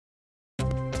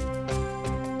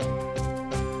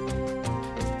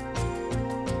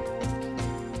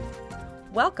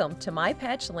Welcome to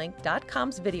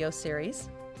MyPatchLink.com's video series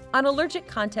on allergic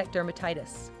contact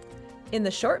dermatitis. In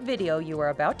the short video you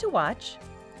are about to watch,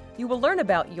 you will learn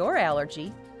about your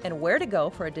allergy and where to go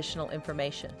for additional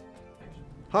information.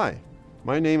 Hi,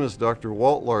 my name is Dr.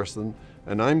 Walt Larson,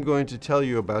 and I'm going to tell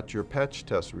you about your patch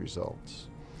test results.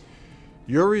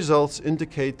 Your results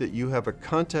indicate that you have a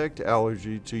contact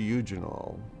allergy to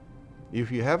Eugenol. If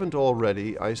you haven't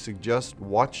already, I suggest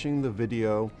watching the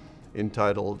video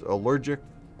entitled Allergic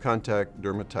Contact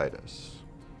Dermatitis.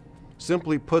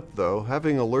 Simply put though,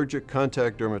 having allergic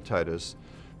contact dermatitis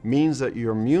means that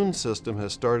your immune system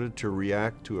has started to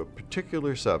react to a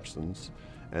particular substance,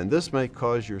 and this may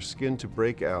cause your skin to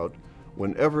break out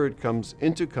whenever it comes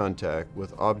into contact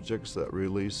with objects that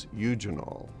release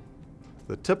Eugenol.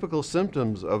 The typical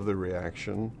symptoms of the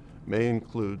reaction may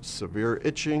include severe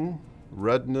itching,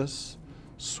 redness,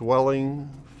 swelling,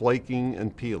 flaking,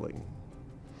 and peeling.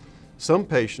 Some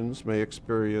patients may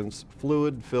experience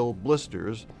fluid-filled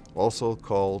blisters, also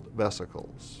called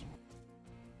vesicles.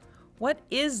 What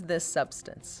is this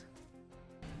substance?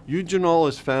 Eugenol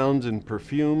is found in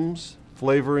perfumes,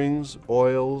 flavorings,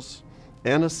 oils,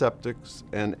 antiseptics,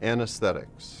 and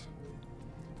anesthetics.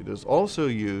 It is also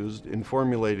used in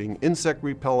formulating insect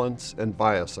repellents and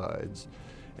biocides,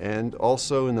 and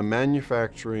also in the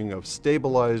manufacturing of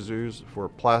stabilizers for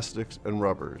plastics and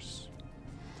rubbers.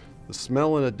 The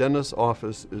smell in a dentist's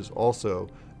office is also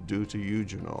due to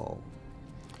Eugenol.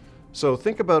 So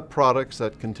think about products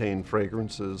that contain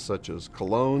fragrances such as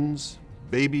colognes,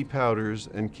 baby powders,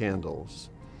 and candles.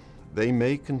 They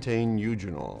may contain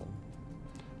Eugenol.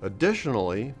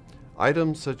 Additionally,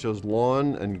 items such as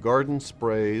lawn and garden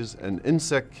sprays and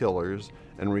insect killers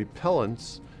and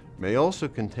repellents may also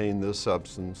contain this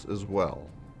substance as well.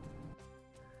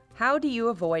 How do you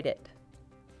avoid it?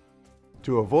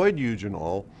 To avoid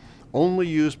Eugenol, only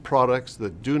use products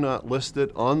that do not list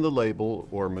it on the label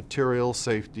or material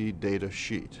safety data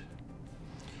sheet.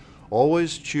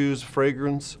 Always choose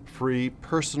fragrance-free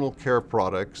personal care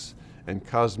products and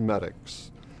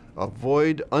cosmetics.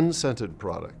 Avoid unscented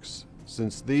products,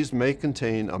 since these may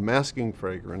contain a masking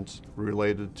fragrance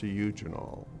related to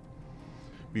Eugenol.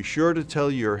 Be sure to tell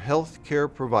your health care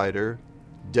provider,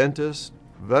 dentist,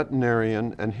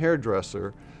 veterinarian, and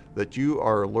hairdresser that you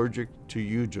are allergic to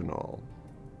Eugenol.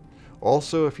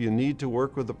 Also, if you need to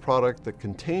work with a product that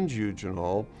contains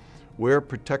Eugenol, wear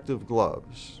protective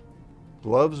gloves.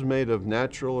 Gloves made of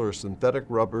natural or synthetic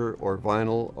rubber or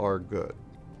vinyl are good.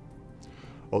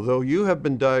 Although you have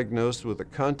been diagnosed with a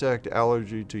contact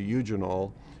allergy to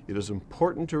Eugenol, it is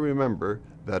important to remember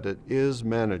that it is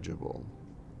manageable.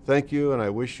 Thank you, and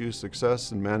I wish you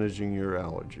success in managing your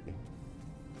allergy.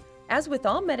 As with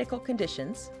all medical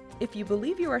conditions, if you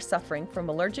believe you are suffering from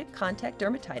allergic contact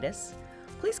dermatitis,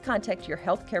 please contact your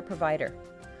healthcare provider.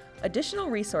 Additional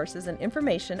resources and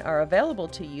information are available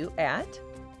to you at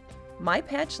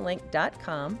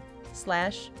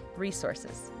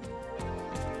mypatchlink.com/resources.